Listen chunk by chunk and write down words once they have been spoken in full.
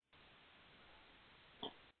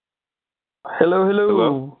Hello, Hello.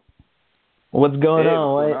 hello. What's going Hey, what's on?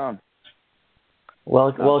 going What? on?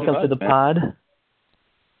 Not too Welcome to much, the man. pod.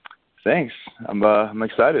 Thanks. I'm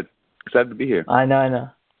excited. Excited to be here. I know.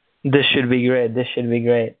 This should be great. This should be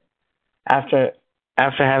great. After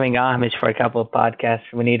after having Amish for a couple of podcasts,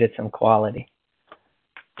 we needed some quality.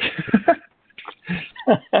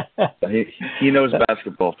 he knows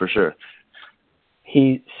basketball for sure.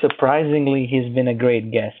 He's been a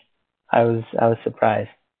great guest. I was surprised.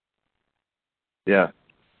 Yeah.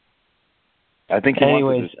 I think he wants it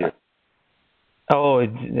Anyways, this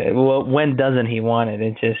year. well, when doesn't he want it?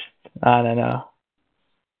 It just I don't know.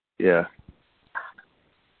 Yeah.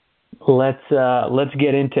 Let's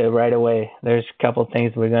get into it right away. There's a couple of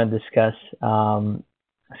things we're going to discuss.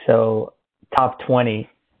 So top 20,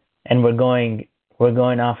 and we're going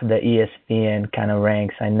off of the ESPN kind of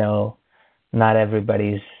ranks. I know not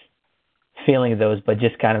everybody's feeling those, but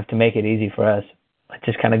just kind of to make it easy for us, let's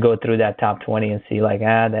just kind of go through that top 20 and see like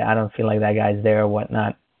I don't feel like that guy's there or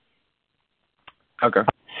whatnot. Okay.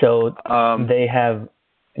 So Um. they have,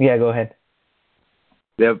 yeah, go ahead.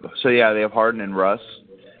 They have Harden and Russ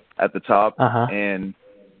at the top, Uh huh. and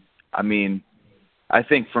I mean, I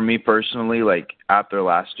think for me personally, like after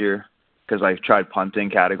last year, because I tried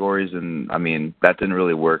punting categories, and I mean that didn't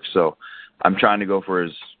really work. So I'm trying to go for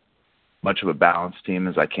as much of a balanced team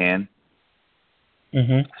as I can.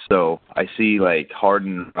 Mhm. So I see like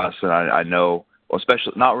Harden and Russ, and I know, well,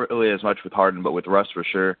 especially not really as much with Harden, but with Russ for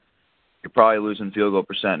sure. You're probably losing field goal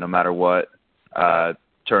percent no matter what, uh,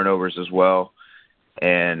 turnovers as well.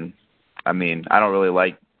 And I mean, I don't really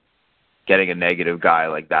like getting a negative guy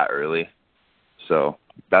like that early. So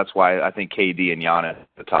that's why I think KD and Giannis are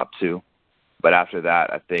the top two. But after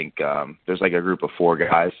that, I think there's like a group of four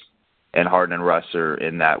guys, and Harden and Russ are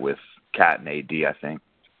in that with Cat and AD, I think.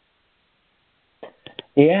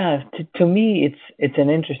 Yeah, to me, it's an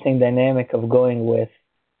interesting dynamic of going with.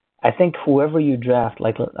 I think whoever you draft,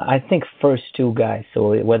 like I think first two guys.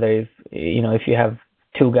 So whether if you have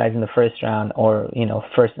two guys in the first round or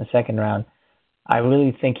first and second round, I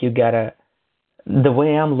really think you gotta. The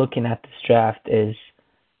way I'm looking at this draft is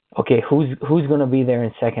okay. Who's gonna be there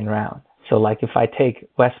in second round? So like if I take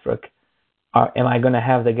Westbrook, am I gonna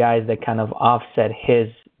have the guys that kind of offset his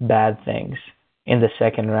bad things in the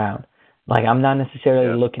second round? Like I'm not necessarily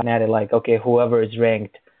Yeah. looking at it like okay, whoever is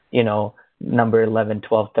ranked, number 11,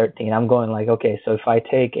 12, 13. I'm going like okay, so if I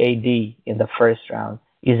take AD in the first round,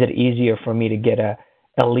 is it easier for me to get a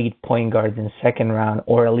elite point guards in second round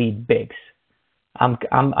or elite bigs?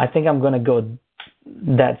 I think I'm gonna go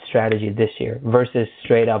that strategy this year versus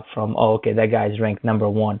straight up from okay, that guy's ranked number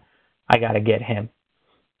one, I gotta get him.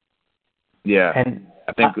 Yeah. And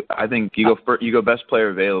I think you go best player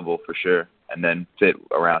available for sure, and then fit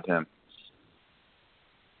around him.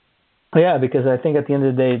 yeah, because I think at the end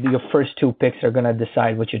of the day, your first two picks are gonna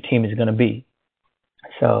decide what your team is gonna be.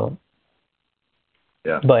 So,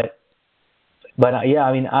 Yeah. but yeah,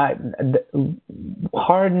 I mean,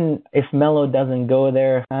 Harden, if Melo doesn't go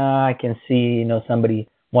there, I can see somebody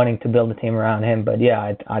wanting to build a team around him. But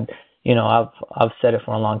yeah, I've said it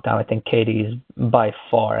for a long time. I think KD is by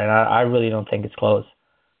far, and I really don't think it's close.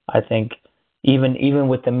 I think even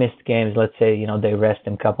with the missed games, let's say they rest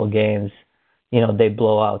him a couple games, they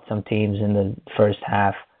blow out some teams in the first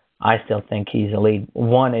half. I still think he's elite.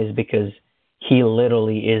 One is because he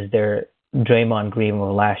literally is their Draymond Green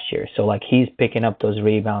of last year. So like he's picking up those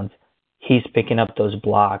rebounds, he's picking up those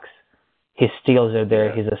blocks. His steals are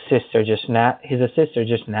there. Yeah. His assists are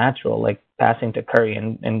just natural, like passing to Curry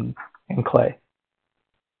and Clay.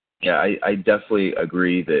 Yeah, I definitely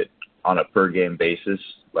agree that on a per game basis,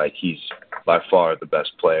 like he's by far the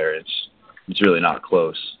best player. It's really not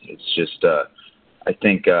close. It's just I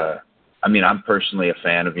think I mean I'm personally a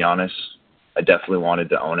fan of Giannis. I definitely wanted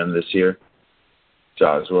to own him this year, so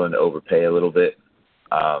I was willing to overpay a little bit.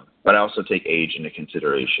 But I also take age into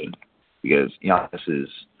consideration because Giannis is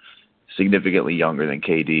significantly younger than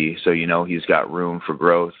KD, so he's got room for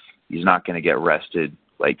growth. He's not going to get rested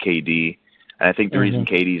like KD, and I think the reason Mhm.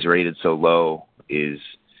 KD's rated so low is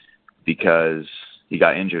because he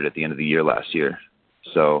got injured at the end of the year last year.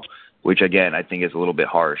 So, which again I think is a little bit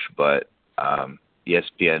harsh, but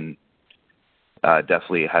ESPN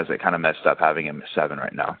definitely has it kind of messed up having him at 7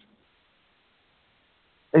 right now.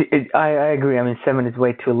 I agree. I mean, seven is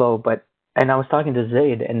way too low. And I was talking to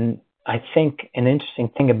Zaid, and I think an interesting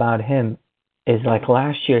thing about him is like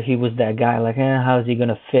last year he was that guy. Like, how is he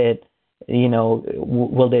gonna fit?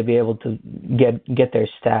 Will they be able to get their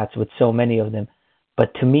stats with so many of them?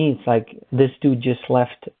 But to me, it's like this dude just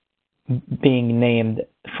left being named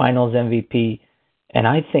Finals MVP, and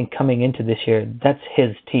I think coming into this year, that's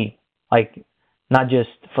his team. Like not just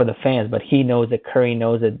for the fans, but he knows it, Curry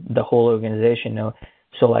knows it, the whole organization knows.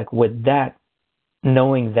 So like with that,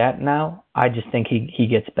 knowing that now, I just think he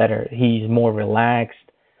gets better. He's more relaxed.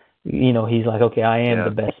 He's like, okay, I am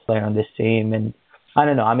the best player on this team, and I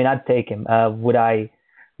don't know. I mean, I'd take him. Would I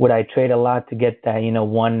trade a lot to get that?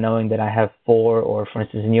 One, knowing that I have four, or for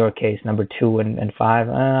instance, in your case, number two and five.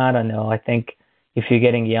 I don't know. I think if you're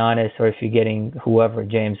getting Giannis or if you're getting whoever,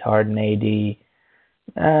 James Harden, AD,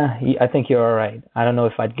 I think you're all right. I don't know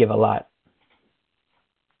if I'd give a lot.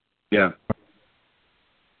 Yeah.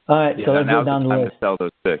 All right, so let's go down the list. To sell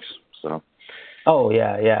those picks. So. Oh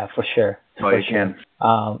yeah, for sure. You can.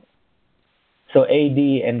 So AD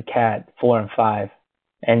and Cat 4 and 5,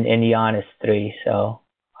 and Giannis 3. So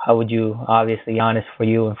how would you? Obviously, Giannis for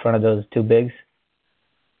you in front of those two bigs.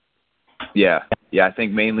 Yeah. I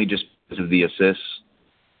think mainly just because of the assists.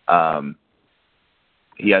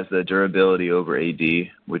 He has the durability over AD,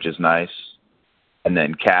 which is nice, and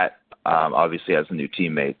then Cat obviously has a new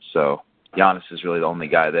teammate. So Giannis is really the only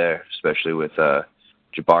guy there, especially with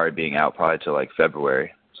Jabari being out probably till like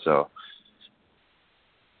February. So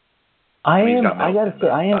I gotta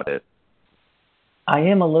say, I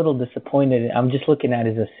am a little disappointed. I'm just looking at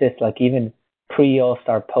his assists, like even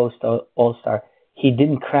pre-All-Star, post-All-Star, he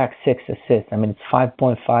didn't crack 6 assists. I mean, it's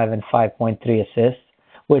 5.5 and 5.3 assists,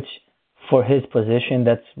 which for his position,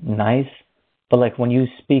 that's nice. But like when you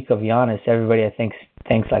speak of Giannis, everybody I think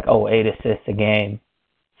thinks like, 8 assists a game.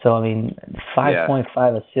 So I mean,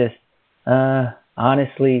 5.5 assists.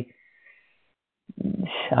 Honestly,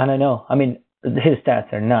 I don't know. I mean, his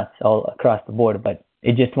stats are nuts all across the board, but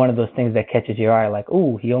it's just one of those things that catches your eye, like,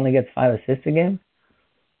 ooh, he only gets 5 assists a game?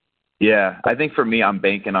 Yeah, I think for me, I'm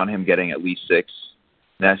banking on him getting at least 6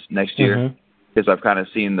 next year, because I've kind of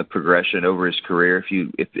seen the progression over his career.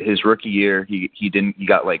 If his rookie year, he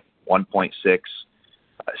got like 1.6.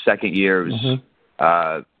 Second year it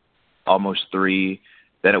was almost 3.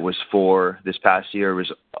 Then it was 4. This past year it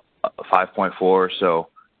was 5.4. So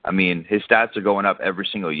I mean, his stats are going up every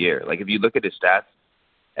single year. Like if you look at his stats,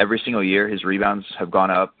 every single year his rebounds have gone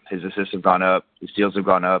up, his assists have gone up, his steals have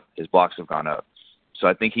gone up, his blocks have gone up. So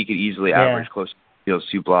I think he could easily average close to steals,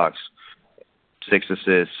 2 blocks, 6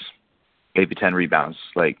 assists, maybe 10 rebounds.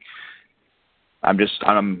 Like I'm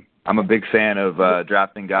a big fan of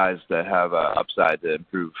drafting guys that have upside to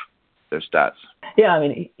improve their stats. Yeah, I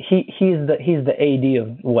mean he's the AD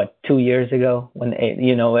of what, 2 years ago when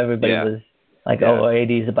everybody was like,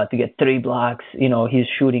 AD is about to get 3 blocks. He's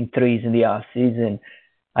shooting threes in the off season.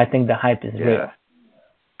 I think the hype is real.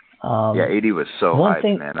 AD was so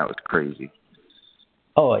hyped, man. That was crazy.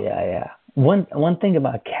 Oh yeah. One thing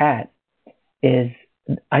about Cat is,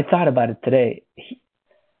 I thought about it today.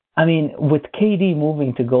 With KD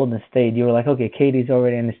moving to Golden State, you were like, okay, KD's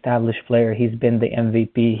already an established player. He's been the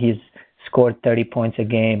MVP. He's scored 30 points a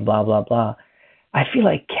game, blah, blah, blah. I feel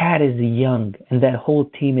like Cat is young, and that whole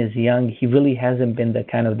team is young. He really hasn't been the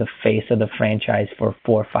kind of the face of the franchise for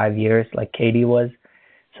 4 or 5 years like KD was.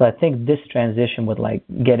 So I think this transition with like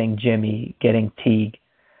getting Jimmy, getting Teague,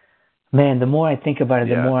 man, the more I think about it,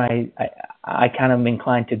 the more I kind of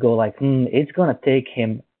inclined to go like, it's going to take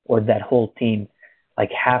him or that whole team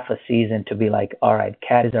like half a season to be like, all right,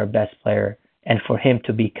 Cat is our best player. And for him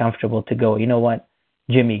to be comfortable to go, you know what,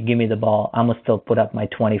 Jimmy, give me the ball. I'm going to still put up my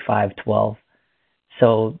 25-12.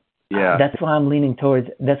 So that's why I'm leaning towards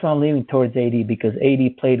AD, because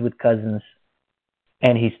AD played with Cousins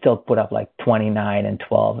and he still put up like 29 and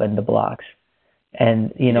 12 in the blocks.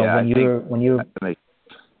 And when you're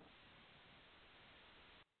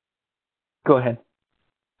go ahead.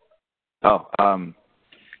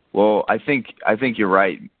 Well, I think you're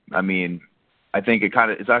right. I mean, I think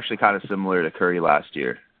it's actually kind of similar to Curry last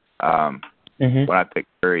year. When I picked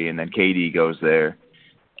Curry and then KD goes there,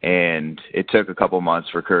 and it took a couple months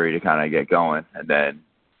for Curry to kind of get going, and then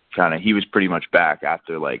he was pretty much back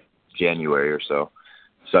after like January or so.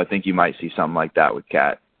 So I think you might see something like that with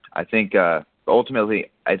Cat. I think ultimately,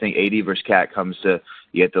 I think AD versus Cat comes to,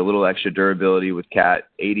 you get the little extra durability with Cat.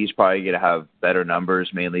 AD's probably going to have better numbers,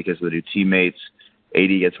 mainly because of the new teammates. AD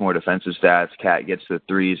gets more defensive stats. Cat gets the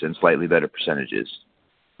threes and slightly better percentages.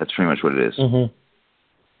 That's pretty much what it is.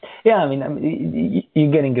 Yeah, I mean,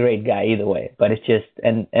 you're getting a great guy either way, but it's just,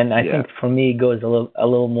 and I think for me it goes a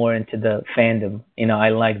little more into the fandom. I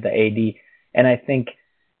like the AD, and I think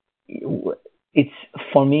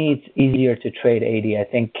for me it's easier to trade AD. I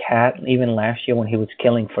think Cat, even last year when he was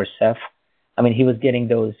killing for Seth, I mean, he was getting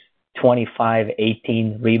those 25,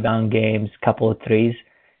 18 rebound games, couple of threes,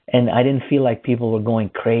 and I didn't feel like people were going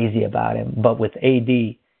crazy about him. But with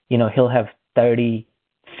AD, he'll have 30,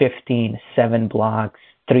 15, 7 blocks,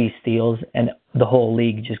 3 steals, and the whole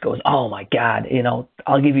league just goes, "Oh my God,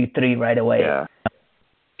 I'll give you 3 right away." Yeah.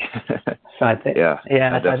 So I think, so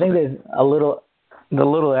I think there's the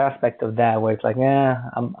little aspect of that where it's like,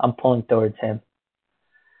 I'm pulling towards him.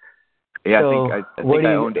 Yeah, So, I think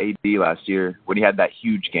I owned AD last year when he had that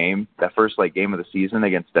huge game, that first game of the season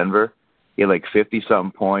against Denver. He had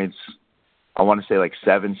 50-something points. I want to say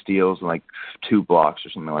 7 steals and 2 blocks or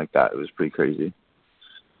something like that. It was pretty crazy.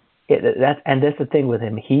 Yeah, that's the thing with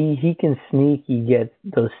him. He can sneaky get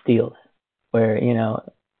those steals where,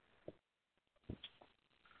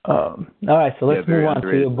 all right, so let's move on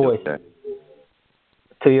to your boy.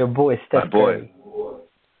 To your boy, Steph Curry.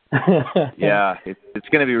 Yeah, it's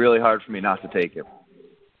going to be really hard for me not to take him.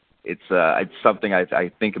 It's something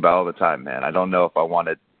I think about all the time, man. I don't know if I want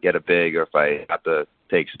to get a big or if I have to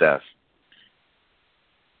take Steph.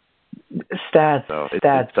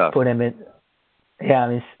 Stats put him in. Yeah, I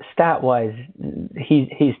mean, stat-wise,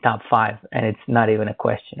 he's top 5, and it's not even a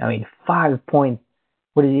question. I mean,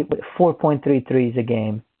 4.3 threes a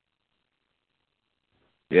game.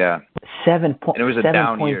 Yeah. 7 and it was a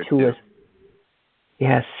down year, too.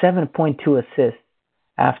 Yeah, 7.2 assists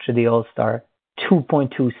after the All-Star,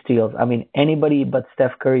 2.2 steals. I mean, anybody but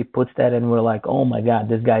Steph Curry puts that in, we're like, oh my God,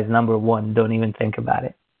 this guy's number 1. Don't even think about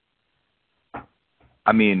it.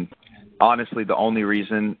 I mean, honestly, the only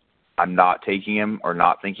reason I'm not taking him or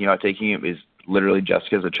not thinking about taking him is literally just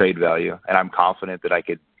because of trade value, and I'm confident that I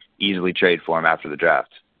could easily trade for him after the draft.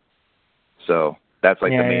 So that's the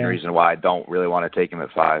main reason why I don't really want to take him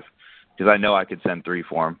at 5, because I know I could send 3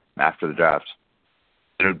 for him after the draft.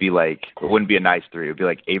 It would be it wouldn't be a nice 3. It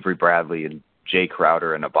would be Avery Bradley and Jay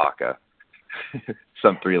Crowder and Ibaka,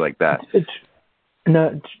 some 3 like that. It's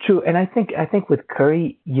true, and I think with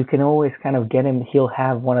Curry, you can always kind of get him. He'll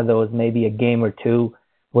have one of those, maybe a game or 2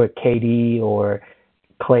 where KD or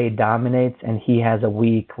Clay dominates, and he has a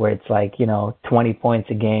week where it's 20 points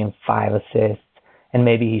a game, 5 assists, and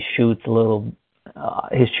maybe he shoots a little,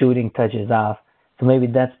 his shooting touches off. So maybe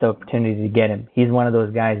that's the opportunity to get him. He's one of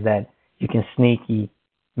those guys that you can sneaky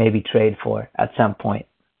maybe trade for at some point.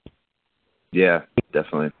 Yeah,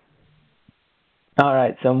 definitely. All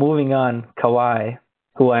right, so moving on, Kawhi,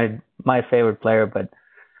 my favorite player, but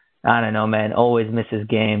I don't know, man, always misses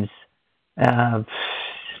games.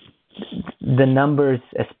 The numbers,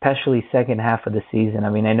 especially second half of the season, I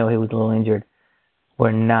mean, I know he was a little injured,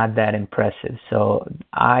 were not that impressive. So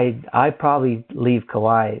I probably leave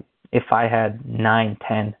Kawhi if I had 9,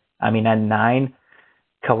 10. I mean, at 9,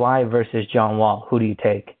 Kawhi versus John Wall. Who do you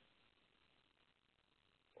take?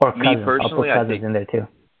 Or Cousins. Me personally, I'll put Cousins in there too.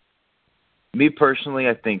 Me personally,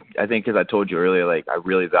 I think because I told you earlier, I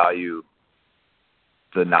really value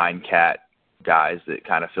the 9 cat guys that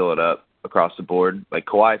kind of fill it up across the board.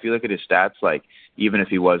 Kawhi, if you look at his stats, even if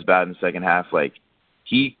he was bad in the second half,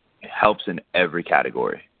 he helps in every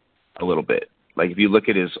category a little bit. If you look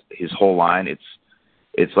at his whole line, it's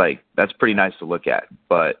that's pretty nice to look at.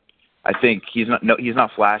 But I think he's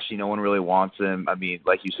not flashy. No one really wants him. I mean,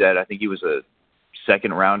 like you said, I think he was a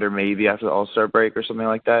second rounder maybe after the All-Star break or something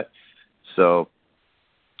like that. So,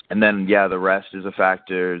 and then, the rest is a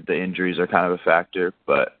factor. The injuries are kind of a factor.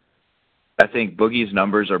 But I think Boogie's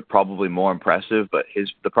numbers are probably more impressive, but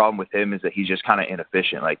the problem with him is that he's just kind of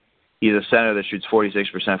inefficient. He's a center that shoots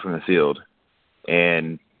 46% from the field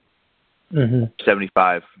and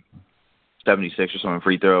 75, 76 or something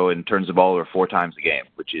free throw, and turns the ball over 4 times a game,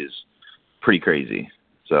 which is pretty crazy.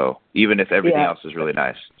 So even if everything else is really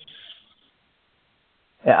nice.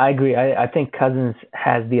 Yeah, I agree. I think Cousins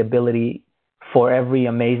has the ability for every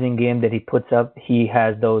amazing game that he puts up, he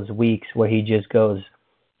has those weeks where he just goes,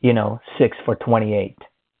 6 for 28.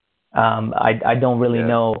 I don't really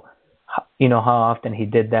know, how often he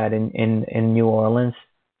did that in New Orleans,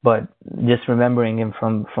 but just remembering him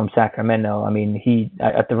from Sacramento, I mean, he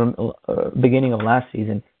at the beginning of last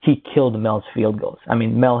season, he killed Mel's field goals. I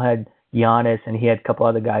mean, Mel had Giannis and he had a couple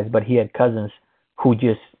other guys, but he had Cousins who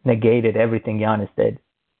just negated everything Giannis did.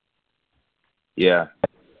 Yeah.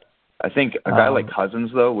 I think a guy like Cousins,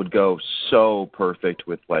 though, would go so perfect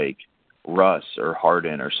with, Russ or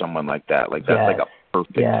Harden or someone like that. That's a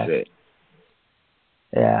perfect fit.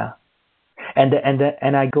 Yeah.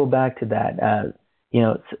 And I go back to that.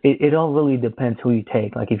 It all really depends who you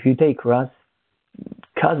take. If you take Russ,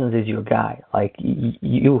 Cousins is your guy.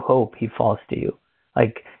 You hope he falls to you.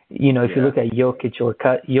 If you look at Jokic or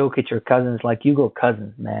Cousins, you go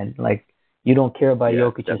Cousins, man. You don't care about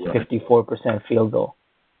Jokic's 54% field goal.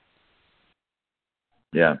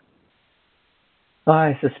 Yeah. All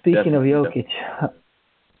right. So speaking of Jokic,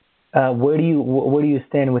 where do you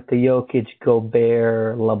stand with the Jokic,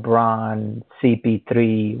 Gobert, LeBron,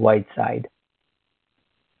 CP3, Whiteside?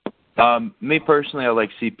 Me personally, I like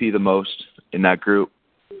CP the most in that group,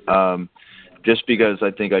 just because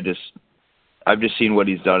I think I've just seen what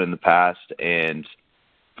he's done in the past, and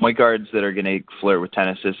point guards that are going to flirt with 10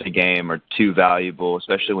 assists a game are too valuable,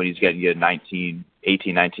 especially when he's getting you 19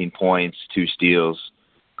 points, 2 steals,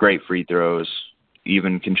 great free throws,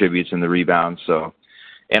 even contributes in the rebounds. So,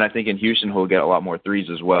 and I think in Houston he'll get a lot more threes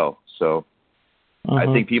as well. So I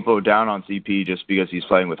think people are down on CP just because he's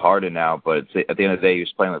playing with Harden now, but at the end of the day, he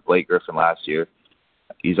was playing with Blake Griffin last year.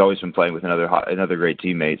 He's always been playing with another great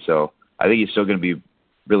teammate. So I think he's still going to be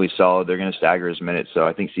really solid. They're going to stagger his minutes, so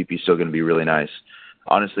I think CP is still going to be really nice.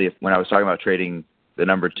 Honestly, when I was talking about trading the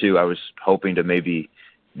number 2, I was hoping to maybe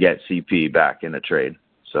get CP back in the trade.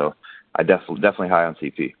 So I definitely high on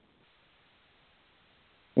CP.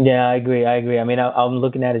 Yeah, I agree. I mean, I'm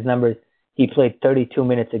looking at his numbers. He played 32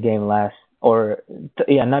 minutes a game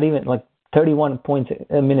not even like 31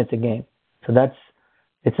 minutes a game. So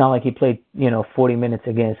it's not like he played 40 minutes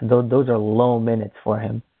a game. So those are low minutes for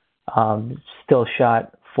him. Still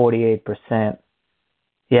shot 48%.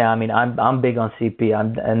 Yeah, I mean, I'm big on CP,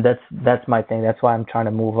 and that's my thing. That's why I'm trying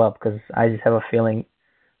to move up, because I just have a feeling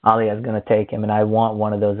Aliyah is going to take him, and I want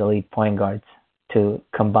one of those elite point guards to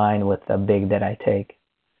combine with the big that I take.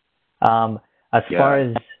 As far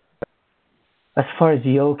as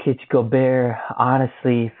Jokic, Gobert,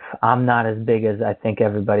 honestly, I'm not as big as I think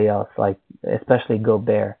everybody else. Like, especially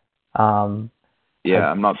Gobert. I'm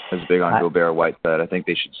not as big on Gobert or Whiteside. I think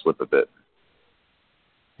they should slip a bit.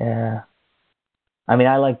 Yeah. I mean,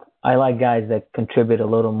 I like guys that contribute a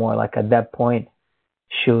little more. Like at that point,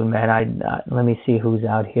 shoot, man, let me see who's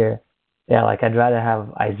out here. Yeah, like I'd rather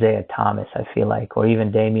have Isaiah Thomas, I feel like, or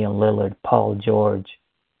even Damian Lillard, Paul George.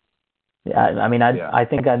 I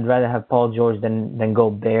think I'd rather have Paul George than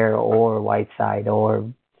Gobert or Whiteside or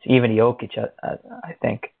even Jokic, I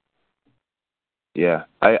think. Yeah,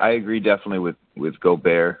 I agree definitely with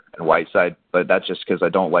Gobert and Whiteside, but that's just because I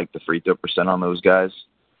don't like the free throw percent on those guys.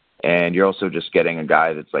 And you're also just getting a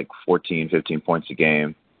guy that's like 14, 15 points a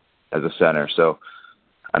game as a center. So,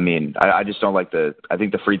 I mean, I just don't like I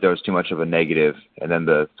think the free throw is too much of a negative. And then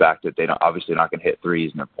the fact that obviously not going to hit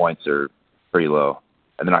threes and their points are pretty low.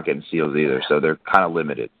 And they're not getting steals either. So they're kind of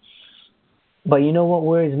limited. But you know what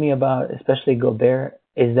worries me about, especially Gobert,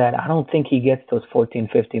 is that I don't think he gets those 14,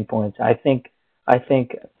 15 points. I think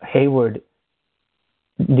Hayward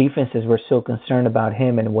defenses were so concerned about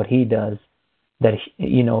him and what he does that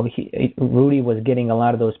Rudy was getting a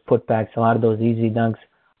lot of those putbacks, a lot of those easy dunks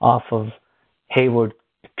off of Hayward,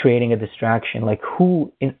 creating a distraction. Like,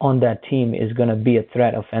 who on that team is going to be a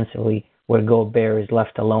threat offensively where Gobert is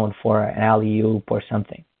left alone for an alley-oop or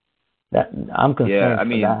something? That I'm concerned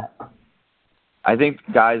for that. I think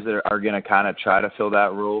guys that are going to kind of try to fill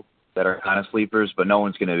that role that are kind of sleepers, but no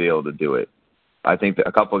one's going to be able to do it. I think that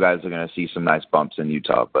a couple of guys are going to see some nice bumps in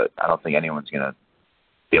Utah, but I don't think anyone's going to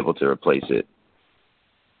be able to replace it.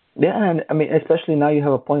 Yeah, and I mean, especially now you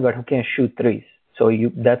have a point guard who can't shoot threes, so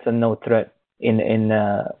that's a no threat in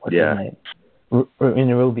what's his name? In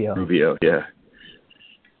Rubio. Rubio, yeah.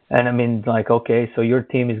 And I mean, like, okay, so your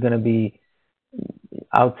team is going to be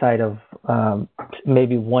outside of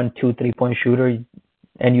maybe 1, 2, 3-point shooter,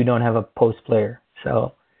 and you don't have a post player.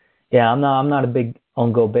 So, yeah, I'm not a big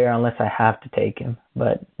on Gobert unless I have to take him.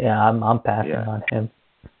 But yeah, I'm passing on him.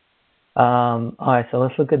 All right, so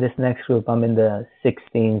let's look at this next group. I'm in the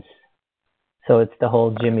 16th. So it's the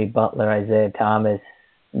whole Jimmy Butler, Isaiah Thomas,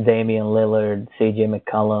 Damian Lillard, CJ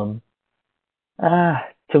McCollum.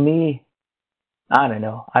 To me, I don't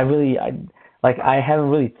know. I haven't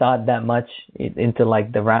really thought that much into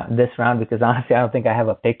like this round, because honestly, I don't think I have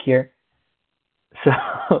a pick here. So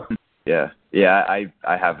yeah,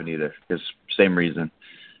 I haven't either, because same reason.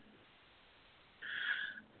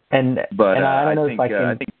 I don't know if I can.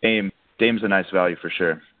 I think Dame's a nice value for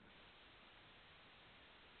sure.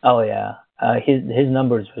 Oh yeah, his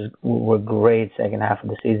numbers were great second half of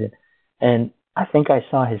the season, and I think I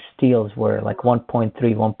saw his steals were like 1.3,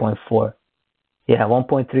 1.4. Yeah,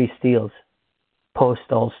 1.3 steals post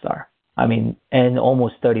All-Star. I mean, and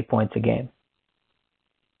almost 30 points a game.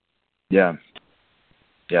 Yeah,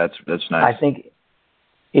 that's nice. I think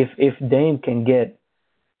if Dame can get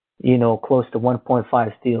close to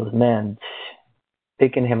 1.5 steals, man,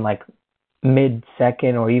 picking him like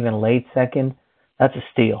mid-second or even late second, that's a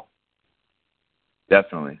steal.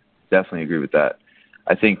 Definitely agree with that.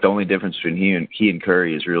 I think the only difference between he and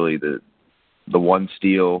Curry is really the one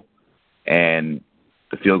steal and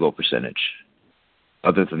the field goal percentage.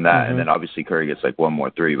 Other than that, and then obviously Curry gets like one more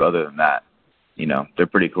three, but other than that, they're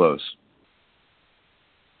pretty close.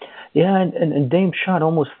 Yeah, and Dame shot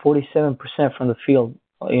almost 47% from the field,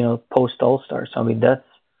 post All-Star. So I mean,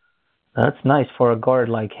 That's nice for a guard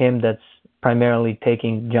like him that's primarily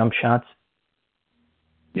taking jump shots.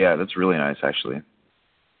 Yeah, that's really nice, actually.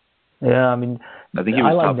 Yeah, I mean, I think he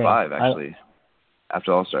I was like top that. five, actually,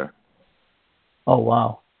 after All-Star. Oh,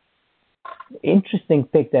 wow. Interesting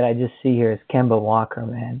pick that I just see here is Kemba Walker,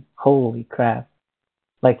 man. Holy crap.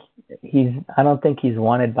 Like, I don't think he's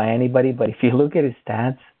wanted by anybody, but if you look at his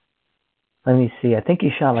stats, let me see. I think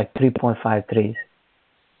he shot like 3.5 threes.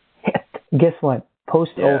 Guess what?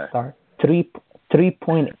 Post Yeah. All-Star,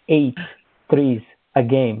 3.8 threes a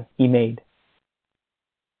game he made.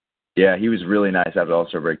 Yeah, he was really nice after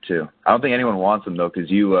All-Star break, too. I don't think anyone wants him, though, because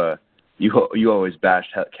you always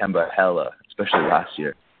bashed Kemba hella, especially last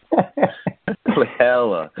year. Like,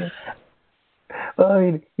 hella. Well, I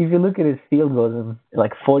mean, if you look at his field goals, it's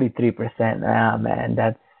like 43%. Ah, man,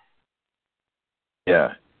 that's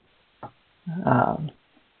Yeah. um,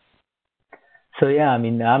 so. Yeah, I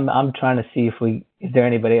mean, I'm trying to see is there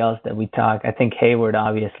anybody else that we talk. I think Hayward,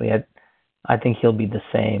 obviously. I think he'll be the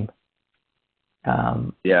same.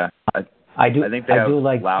 Yeah. I do. I think they I have do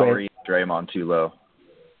like Lowry and Draymond too low.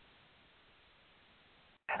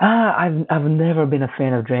 I've never been a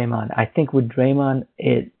fan of Draymond. I think with Draymond,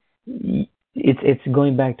 it's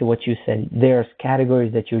going back to what you said. There's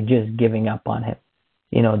categories that you're just giving up on him.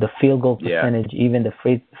 You know, the field goal percentage, even the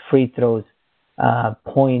free throws,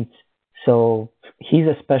 points. So he's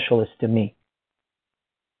a specialist to me.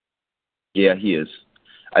 Yeah, he is.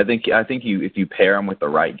 I think if you pair him with the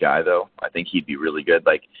right guy, though, I think he'd be really good.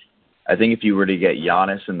 Like, I think if you were to get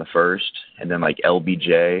Giannis in the first, and then like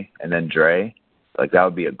LBJ, and then Dre, like that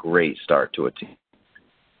would be a great start to a team.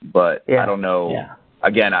 But I don't know. Yeah.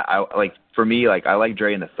 Again, I like, for me, like, I like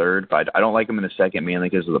Dre in the third, but I don't like him in the second mainly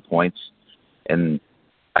because of the points, and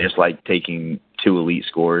I just like taking two elite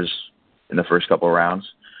scorers in the first couple of rounds.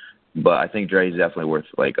 But I think Dre's definitely worth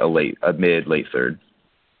like a mid late third.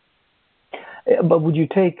 But would you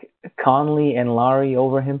take Conley and Lowry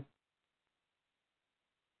over him?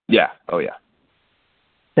 Yeah. Oh yeah.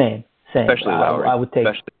 Same. Especially Lowry. I would take.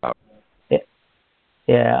 Especially Lowry.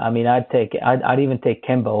 Yeah, I mean, I'd even take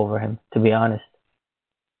Kemba over him, to be honest.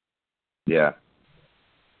 Yeah.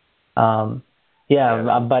 But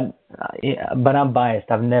I'm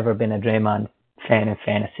biased. I've never been a Draymond fan in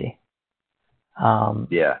fantasy.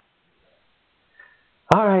 Yeah.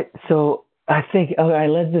 All right, so I think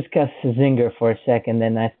let's discuss Zinger for a second,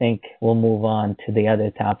 then I think we'll move on to the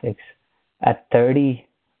other topics. At 30,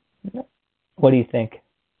 what do you think?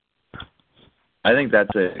 I think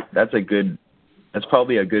that's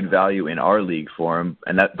probably a good value in our league for him,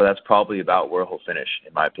 but that's probably about where he'll finish,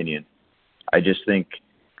 in my opinion. I just think,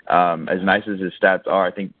 as nice as his stats are,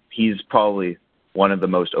 I think he's probably one of the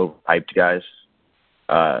most overhyped guys,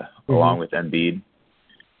 along with Embiid.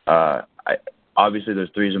 Obviously, those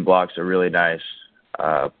threes and blocks are really nice,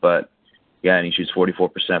 but again, he shoots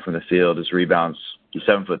 44% from the field. His rebounds, he's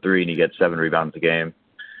 7'3" and he gets 7 rebounds a game.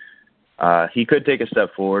 He could take a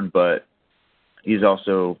step forward, but he's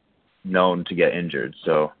also known to get injured,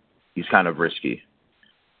 so he's kind of risky.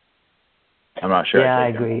 I'm not sure. Yeah, I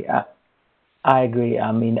agree. I agree.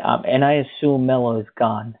 I mean, and I assume Melo is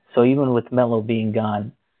gone. So even with Melo being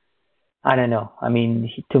gone, I don't know. I mean,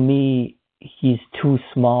 to me, he's too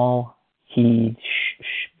small. He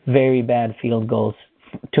very bad field goals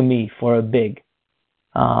to me for a big.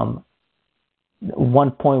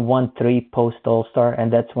 1.13 post All-Star, and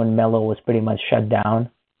that's when Melo was pretty much shut down.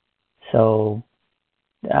 So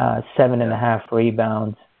 7.5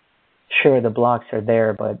 rebounds. Sure, the blocks are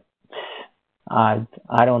there, but I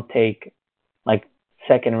don't take, like,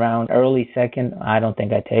 second round, early second. I don't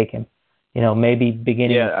think I take him. You know, maybe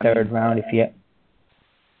beginning of third round if you.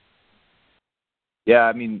 Yeah,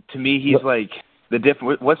 I mean, to me, he's like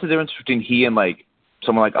what's the difference between he and like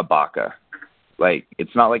someone like Ibaka? Like,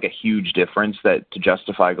 it's not like a huge difference to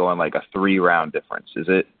justify going like a 3-round difference. Is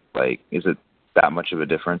it that much of a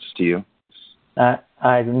difference to you? No,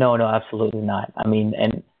 absolutely not. I mean,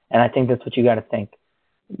 and I think that's what you got to think.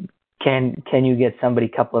 Can you get somebody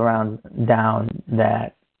a couple of rounds down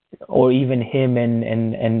that, or even him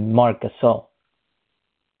and Marc Gasol?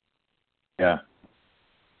 Yeah.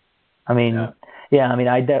 I mean, I mean,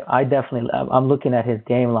 I definitely. I'm looking at his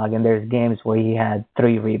game log, and there's games where he had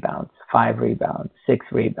 3 rebounds, 5 rebounds, 6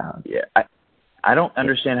 rebounds. Yeah, I don't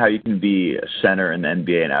understand how you can be a center in the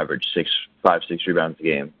NBA and average 6 rebounds a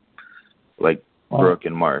game, like Brooke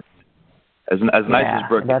and Mark. As nice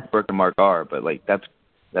as Brooke and Mark are, but like that's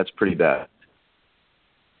pretty bad.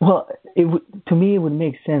 Well, to me, it would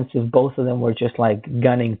make sense if both of them were just like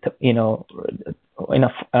gunning, on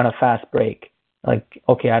a fast break. Like,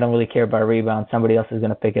 okay, I don't really care about a rebound. Somebody else is going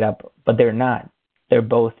to pick it up. But they're not. They're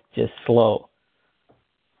both just slow.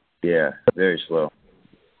 Yeah, very slow.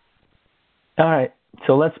 All right,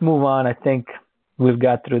 so let's move on. I think we've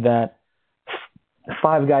got through that.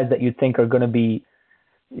 5 guys that you think are going to be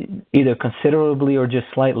either considerably or just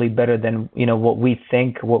slightly better than what we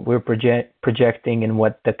think, what we're projecting, and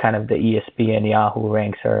what the kind of the ESPN Yahoo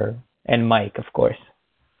ranks are, and Mike, of course.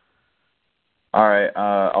 All right,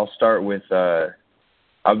 I'll start with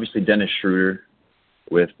obviously Dennis Schroeder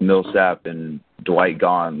with Millsap and Dwight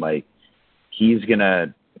gone. Like he's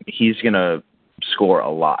gonna score a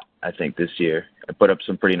lot, I think, this year. I put up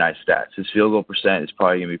some pretty nice stats. His field goal percent is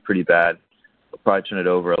probably gonna be pretty bad. He'll probably turn it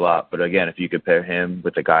over a lot. But again, if you compare him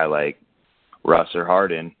with a guy like Russ or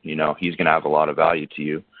Harden, he's gonna have a lot of value to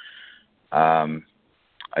you. I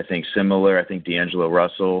think similar. I think D'Angelo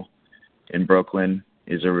Russell in Brooklyn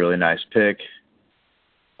is a really nice pick.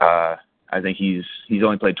 I think he's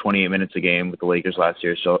only played 28 minutes a game with the Lakers last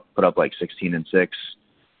year, so put up like 16 and 6.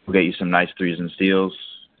 He'll get you some nice threes and steals,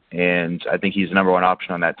 and I think he's the number one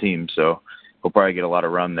option on that team, so he'll probably get a lot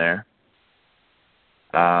of run there.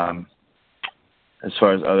 As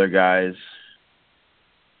far as other guys,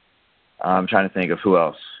 I'm trying to think of who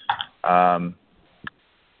else. Some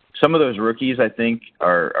of those rookies I think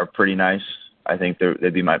are pretty nice. I think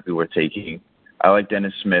they might be worth taking. I like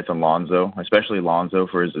Dennis Smith and Lonzo, especially Lonzo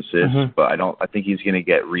for his assists, but I think he's going to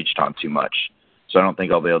get reached on too much. So I don't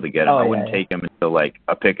think I'll be able to get him. I wouldn't take him until like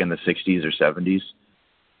a pick in the 60s or 70s.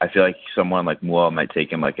 I feel like someone like Moore might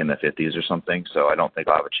take him like in the 50s or something. So I don't think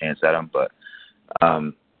I'll have a chance at him. But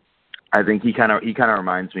I think he kind of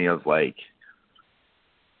reminds me of like,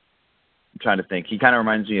 I'm trying to think. He kind of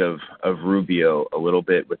reminds me of Rubio a little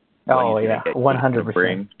bit with what he's going to get 100%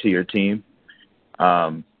 bring to your team.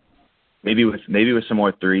 Maybe with some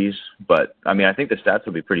more threes, but I mean I think the stats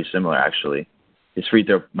will be pretty similar actually. His free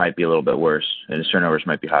throw might be a little bit worse, and his turnovers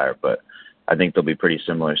might be higher, but I think they'll be pretty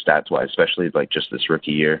similar stats wise, especially like just this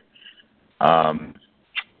rookie year. Clint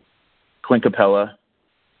Capella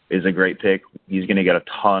is a great pick. He's going to get a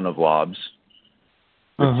ton of lobs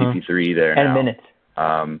with CP3 there and now. Minutes.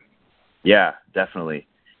 Yeah, definitely.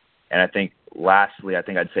 And I think lastly,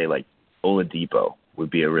 I'd say like Oladipo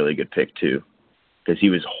would be a really good pick too, because he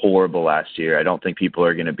was horrible last year. I don't think people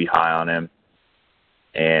are going to be high on him.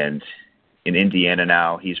 And in Indiana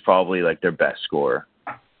now, he's probably like their best scorer.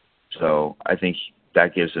 So I think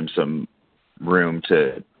that gives him some room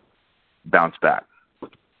to bounce back.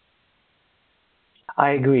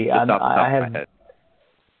 I agree.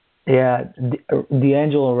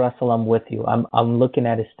 D'Angelo Russell, I'm with you. I'm looking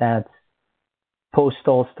at his stats. Post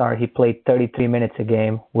All-Star, he played 33 minutes a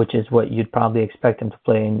game, which is what you'd probably expect him to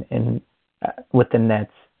play in with the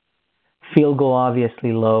Nets. Field goal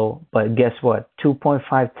obviously low, but guess what?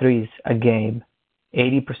 2.5 threes a game,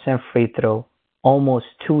 80% free throw, almost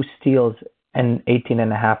 2 steals and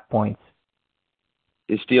 18.5 points.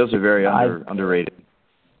 His steals are very underrated.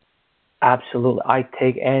 Absolutely. I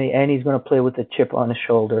take and he's going to play with a chip on his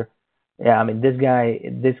shoulder. Yeah, I mean this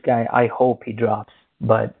guy I hope he drops,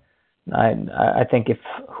 but I think if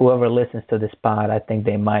whoever listens to this pod, I think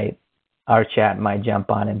our chat might jump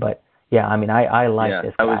on him, but yeah, I mean, I like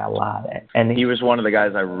this guy a lot. And he was one of the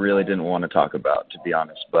guys I really didn't want to talk about, to be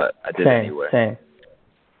honest, but I did anyway. Same.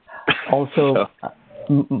 Also,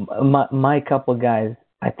 my couple guys,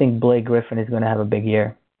 I think Blake Griffin is going to have a big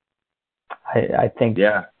year. I think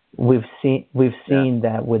we've seen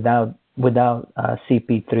that without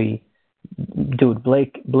CP3, dude,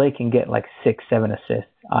 Blake can get like 6-7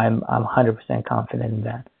 assists. I'm 100% confident in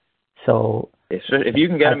that. So if you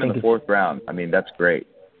can get him in the 4th round, I mean, that's great.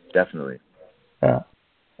 Definitely. Yeah.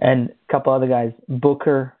 And a couple other guys,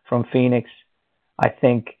 Booker from Phoenix, I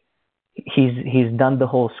think he's done the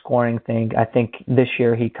whole scoring thing. I think this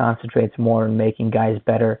year he concentrates more on making guys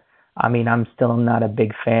better. I mean, I'm still not a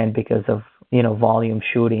big fan because of, volume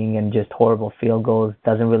shooting and just horrible field goals.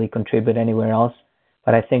 Doesn't really contribute anywhere else.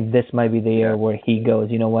 But I think this might be the year where he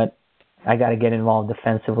goes, you know what? I got to get involved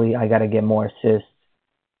defensively. I got to get more assists.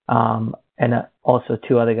 And also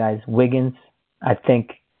 2 other guys, Wiggins, I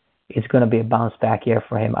think it's going to be a bounce back year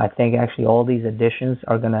for him. I think actually all these additions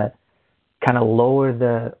are going to kind of lower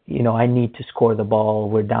the, I need to score the ball.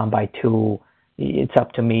 We're down by 2. It's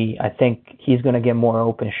up to me. I think he's going to get more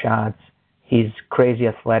open shots. He's crazy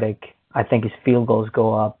athletic. I think his field goals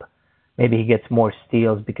go up. Maybe he gets more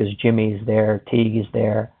steals because Jimmy is there, Teague is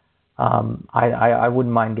there. I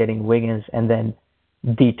wouldn't mind getting Wiggins and then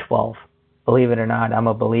D12. Believe it or not, I'm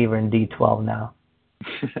a believer in D12 now.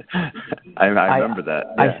 I remember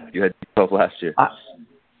that. Yeah, you had D12 last year.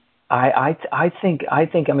 I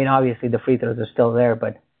think. I mean, obviously the free throws are still there,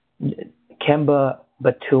 but Kemba,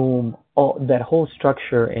 Batum, that whole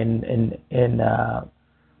structure in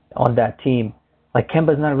on that team, like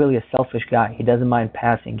Kemba's not really a selfish guy. He doesn't mind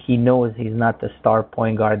passing. He knows he's not the star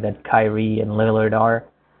point guard that Kyrie and Lillard are.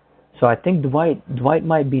 So I think Dwight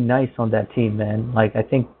might be nice on that team, man. Like I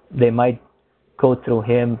think they might go through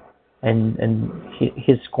him, and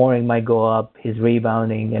his scoring might go up, his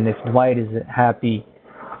rebounding, and if Dwight is happy,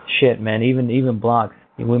 shit, man, even blocks,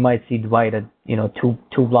 we might see Dwight at two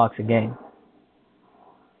blocks a game.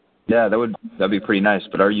 Yeah, that'd be pretty nice.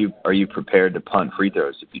 But are you prepared to punt free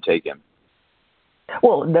throws if you take him?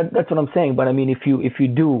 Well, that's what I'm saying. But I mean, if you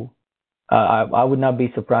do, I would not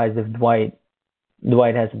be surprised if Dwight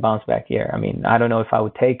has a bounce back year. I mean, I don't know if I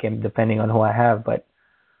would take him depending on who I have, but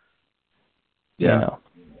yeah.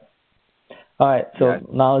 All right, so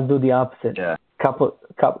now let's do the opposite. Yeah. Couple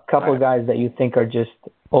guys that you think are just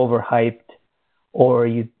overhyped, or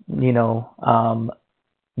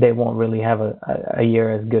they won't really have a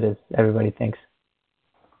year as good as everybody thinks.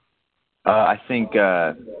 I think.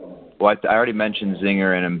 I already mentioned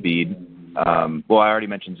Zinger and Embiid. I already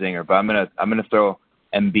mentioned Zinger, but I'm gonna throw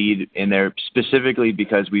Embiid in there specifically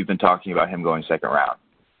because we've been talking about him going second round.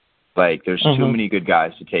 Like, there's too many good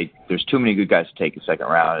guys to take. There's too many good guys to take in second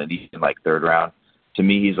round, and even like third round. To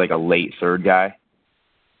me, he's like a late third guy.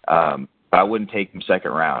 But I wouldn't take him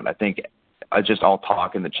second round. I think I'll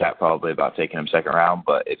talk in the chat probably about taking him second round.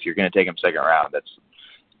 But if you're going to take him second round,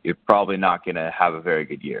 you're probably not going to have a very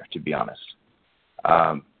good year, to be honest.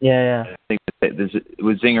 Yeah. I think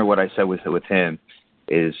with Zinger, what I said with him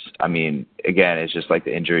is, I mean, again, it's just like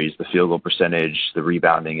the injuries, the field goal percentage, the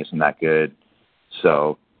rebounding isn't that good.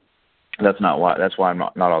 So that's why I'm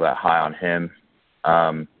not all that high on him.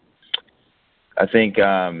 I think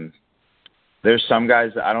there's some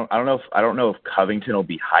guys that I don't know if Covington will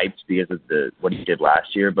be hyped because of what he did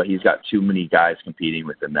last year, but he's got too many guys competing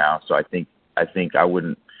with him now. So I think I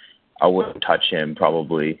wouldn't touch him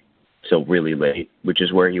probably till really late, which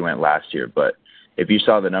is where he went last year. But if you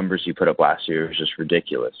saw the numbers he put up last year, it was just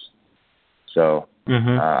ridiculous. So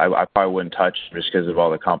I probably wouldn't touch him just because of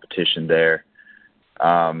all the competition there.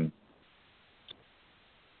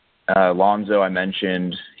 Lonzo, I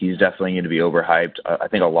mentioned, he's definitely going to be overhyped. I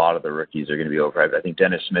think a lot of the rookies are going to be overhyped. I think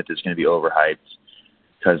Dennis Smith is going to be overhyped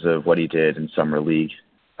because of what he did in Summer League.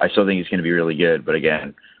 I still think he's going to be really good, but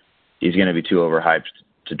again, he's going to be too overhyped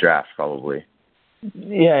to draft probably.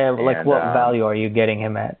 Yeah, like what value are you getting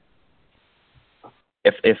him at?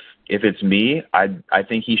 If it's me, I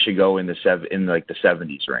think he should go in the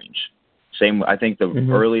 70s range. I think the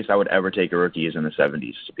earliest I would ever take a rookie is in the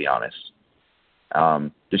 70s, to be honest.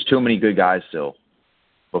 There's too many good guys still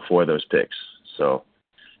before those picks. So,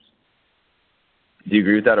 do you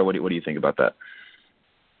agree with that, or what do you think about that?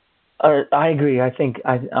 I agree. I think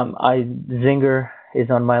Zinger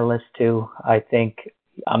is on my list too. I think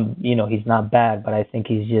he's not bad, but I think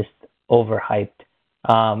he's just overhyped.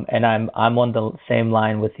 And I'm on the same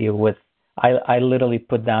line with you. I literally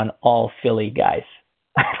put down all Philly guys.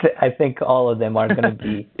 I think all of them are going to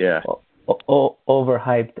be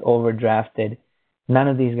overhyped, overdrafted. None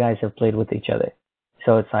of these guys have played with each other.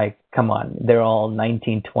 So it's like, come on, they're all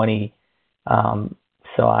 19, 20.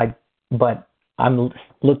 But I'm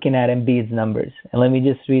looking at Embiid's numbers, and let me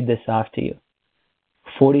just read this off to you.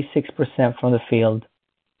 46% from the field,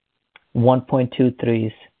 1.2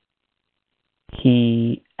 threes.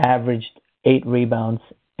 He averaged 8 rebounds,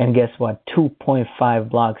 and guess what? 2.5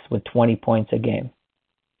 blocks with 20 points a game.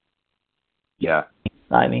 Yeah.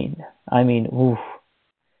 I mean, oof.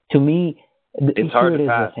 To me, it's hard to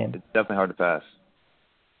pass. It's definitely hard to pass.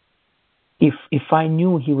 If I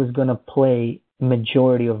knew he was going to play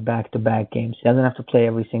majority of back-to-back games, he doesn't have to play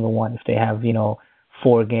every single one if they have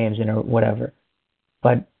 4 games or whatever.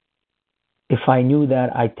 But if I knew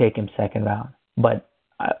that, I'd take him second round. But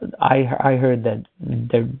I heard that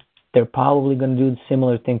they're probably going to do a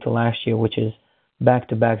similar thing to last year, which is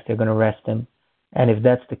back-to-backs. They're going to rest him, and if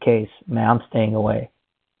that's the case, man, I'm staying away.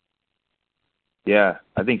 Yeah,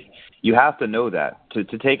 I think you have to know that. To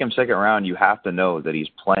take him second round, you have to know that he's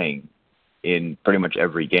playing in pretty much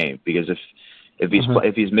every game, because if he's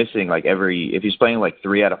missing if he's playing like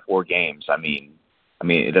 3 out of 4 games, I mean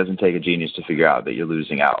it doesn't take a genius to figure out that you're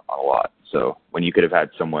losing out on a lot. So when you could have had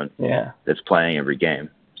someone that's playing every game.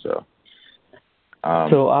 So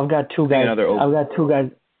I've got two guys.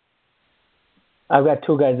 I've got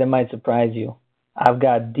two guys that might surprise you. I've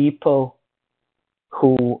got Depot,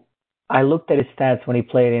 who I looked at his stats when he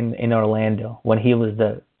played in Orlando, when he was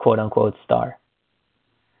the quote-unquote star.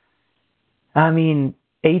 I mean,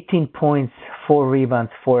 18 points, 4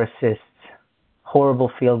 rebounds, 4 assists,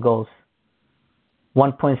 horrible field goals,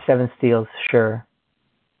 1.7 steals, sure.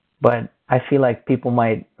 But I feel like people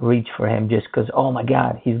might reach for him just because, oh my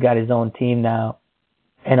God, he's got his own team now.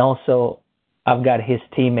 And also, I've got his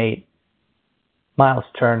teammate Miles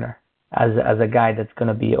Turner as a guy that's going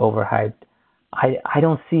to be overhyped. I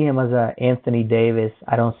don't see him as a Anthony Davis.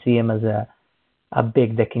 I don't see him as a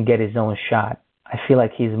big that can get his own shot. I feel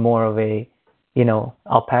like he's more of a,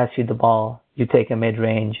 I'll pass you the ball, you take a mid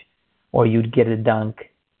range, or you'd get a dunk.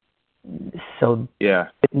 So Yeah.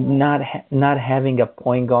 not having a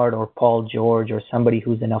point guard or Paul George or somebody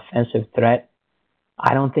who's an offensive threat,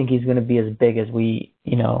 I don't think he's going to be as big as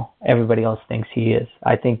everybody else thinks he is.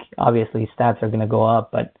 I think obviously stats are going to go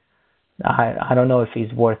up, but I don't know if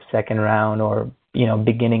he's worth second round or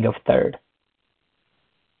beginning of third.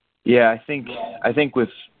 Yeah, I think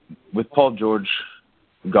with Paul George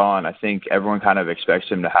gone, I think everyone kind of expects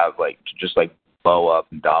him to have just blow up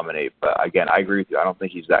and dominate. But again, I agree with you. I don't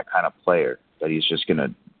think he's that kind of player that he's just going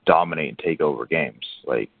to dominate and take over games.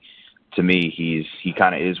 To me, he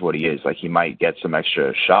kind of is what he is. He might get some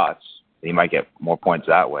extra shots. He might get more points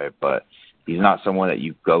that way, but he's not someone that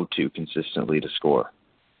you go to consistently to score.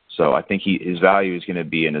 So I think his value is going to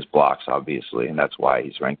be in his blocks, obviously, and that's why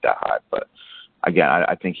he's ranked that high. But again,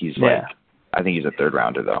 I think he's I think he's a third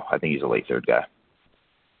rounder though. I think he's a late third guy.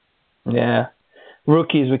 Yeah.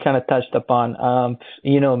 Rookies we kind of touched upon.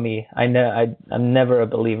 You know me. I'm never a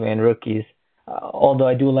believer in rookies. Although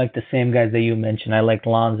I do like the same guys that you mentioned. I like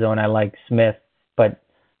Lonzo and I like Smith, but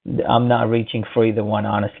I'm not reaching for either one,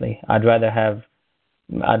 honestly. I'd rather have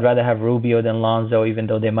Rubio than Lonzo, even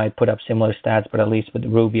though they might put up similar stats. But at least with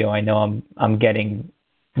Rubio, I know I'm getting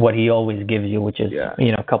what he always gives you, which is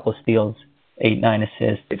a couple of steals, 8-9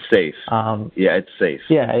 assists. It's safe. It's safe.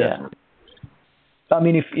 Yeah, definitely. I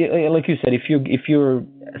mean, if like you said, if you're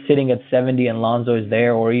sitting at 70 and Lonzo is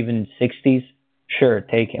there, or even 60s, sure,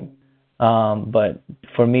 take him. But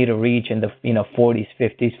for me to reach in the 40s,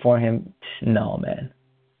 50s for him, no, man.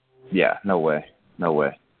 Yeah, no way.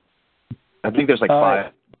 I think there's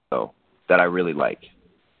five though that I really like,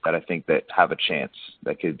 that I think that have a chance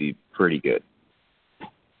that could be pretty good.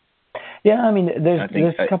 Yeah, I mean,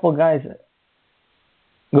 there's a couple guys.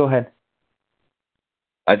 Go ahead.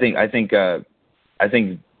 I think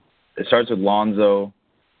it starts with Lonzo,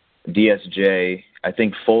 DSJ. I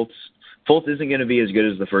think Fultz isn't going to be as good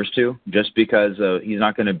as the first two, just because he's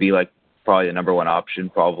not going to be probably the number one option,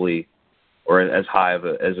 probably, or as high of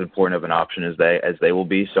as important of an option as they will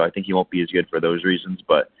be. So I think he won't be as good for those reasons,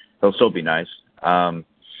 but he'll still be nice. I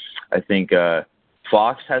think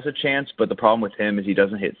Fox has a chance, but the problem with him is he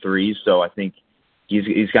doesn't hit threes. So I think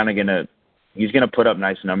he's kind of gonna put up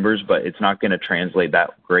nice numbers, but it's not going to translate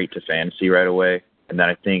that great to fantasy right away. And then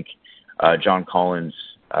I think John Collins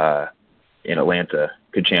in Atlanta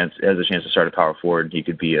has a chance to start a power forward. He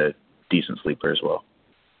could be a decent sleeper as well.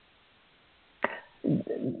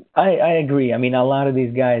 I agree. I mean, a lot of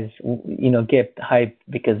these guys, get hyped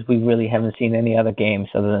because we really haven't seen any other games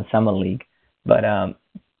other than Summer League. But I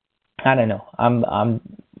don't know.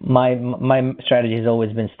 My strategy has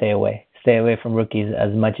always been stay away from rookies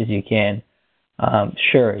as much as you can.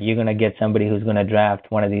 Sure, you're gonna get somebody who's gonna draft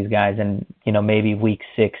one of these guys, and maybe week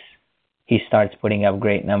 6 he starts putting up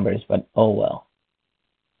great numbers. But oh well.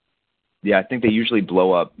 Yeah, I think they usually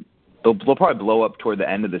blow up. They'll probably blow up toward the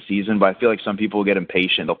end of the season, but I feel like some people will get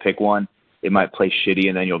impatient. They'll pick one, it might play shitty,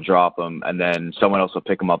 and then you'll drop them, and then someone else will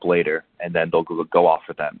pick them up later, and then they'll go off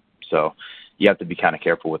for them. So you have to be kind of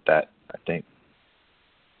careful with that, I think.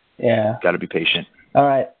 Yeah. Got to be patient. All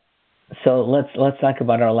right. So let's talk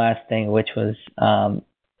about our last thing, which was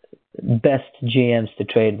best GMs to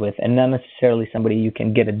trade with, and not necessarily somebody you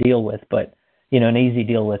can get a deal with, but an easy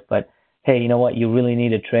deal with. But hey, you know what? You really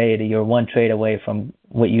need a trade. You're one trade away from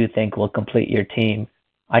what you think will complete your team.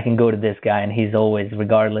 I can go to this guy, and he's always,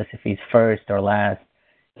 regardless if he's first or last,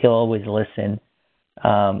 he'll always listen.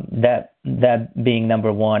 That being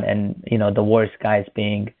number one, and the worst guys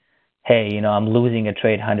being, hey, I'm losing a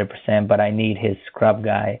trade 100%, but I need his scrub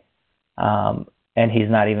guy. And he's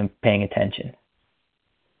not even paying attention.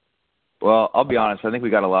 Well, I'll be honest. I think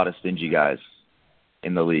we got a lot of stingy guys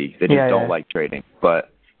in the league that just don't like trading.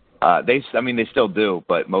 But they still do.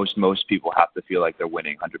 But most people have to feel like they're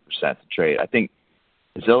winning 100% to trade. I think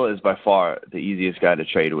Zilla is by far the easiest guy to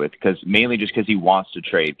trade with, mainly just because he wants to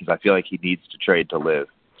trade. Because I feel like he needs to trade to live.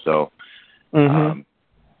 So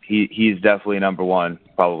he's definitely number one,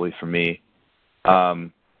 probably for me.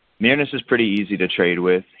 Mirnas is pretty easy to trade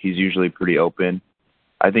with. He's usually pretty open.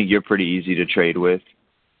 I think you're pretty easy to trade with.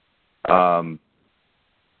 I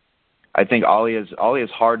think Ollie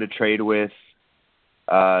is hard to trade with.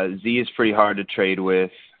 Z is pretty hard to trade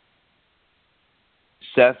with.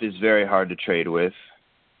 Seth is very hard to trade with.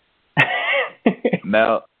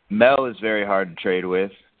 Mel is very hard to trade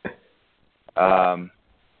with.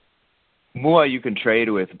 Mua you can trade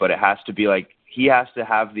with, but it has to be like he has to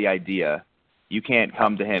have the idea. You can't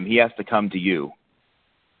come to him. He has to come to you.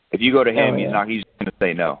 If you go to him, he's going to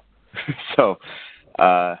say no. So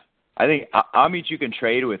I think Amit you can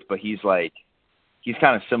trade with, but he's kind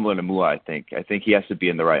of similar to Mua, I think. I think he has to be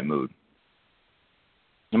in the right mood.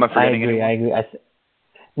 Am I forgetting anyone? I agree.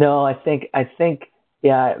 I think,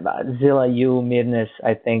 yeah, Zilla, you, Mirnes,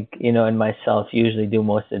 I think, and myself usually do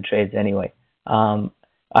most of the trades anyway.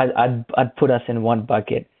 I'd put us in one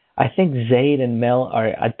bucket. I think Zaid and Mel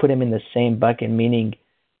I'd put them in the same bucket, meaning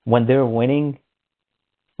when they're winning,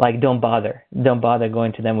 like don't bother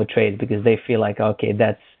going to them with trades because they feel like, okay,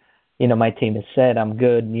 that's, my team is set, I'm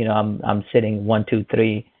good, I'm sitting 1, 2,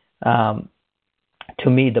 3. To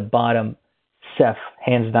me, the bottom, Seth,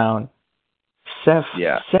 hands down. Seth,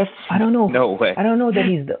 I don't know. No way. I don't know that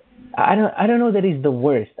he's I don't know that he's the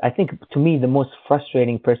worst. I think to me the most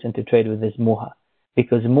frustrating person to trade with is Muha,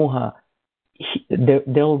 because Muha,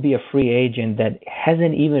 there will be a free agent that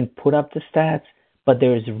hasn't even put up the stats, but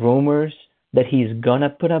there's rumors that he's gonna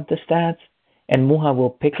put up the stats, and Muha will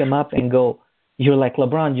pick him up and go, "You're like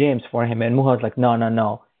LeBron James for him," and Muha's like,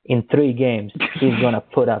 "No. In 3 games, he's gonna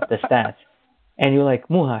put up the stats." And you're like,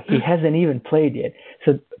 Muha, he hasn't even played yet.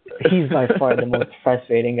 So he's by far the most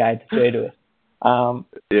frustrating guy to trade with.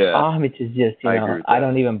 Ahmed is just, I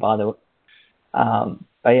don't even bother.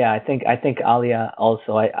 But yeah, I think Alia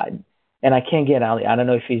also, and I can't get Ali. I don't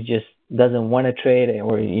know if he just doesn't want to trade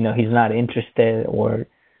or, he's not interested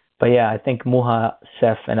but yeah, I think Muha,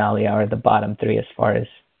 Seth, and Ali are the bottom 3 as far as,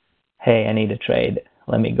 hey, I need a trade.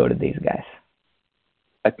 Let me go to these guys.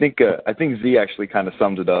 I think Z actually kind of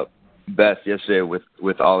summed it up best yesterday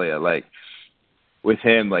with Alia. Like with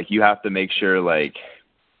him, like you have to make sure like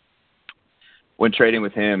when trading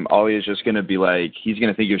with him, Alia is just going to be like, he's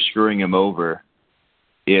going to think you're screwing him over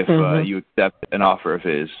if you accept an offer of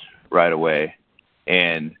his right away.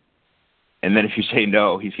 And then if you say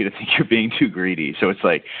no, he's going to think you're being too greedy. So it's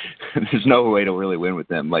like, there's no way to really win with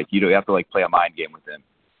him. Like you have to like play a mind game with him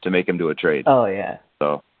to make him do a trade. Oh yeah.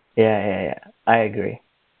 So yeah. I agree.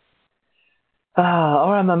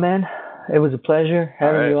 All right, my man. It was a pleasure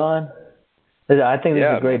having you on. I think this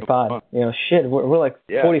is a great pod. We're like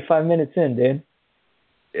 45 minutes in, dude.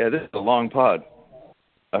 Yeah, this is a long pod.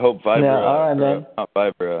 I hope Viber, all right, man. Not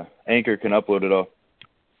Viber, Anchor can upload it all.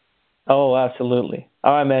 Oh, absolutely.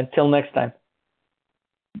 All right, man. Till next time.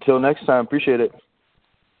 Until next time. Appreciate it.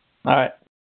 All right.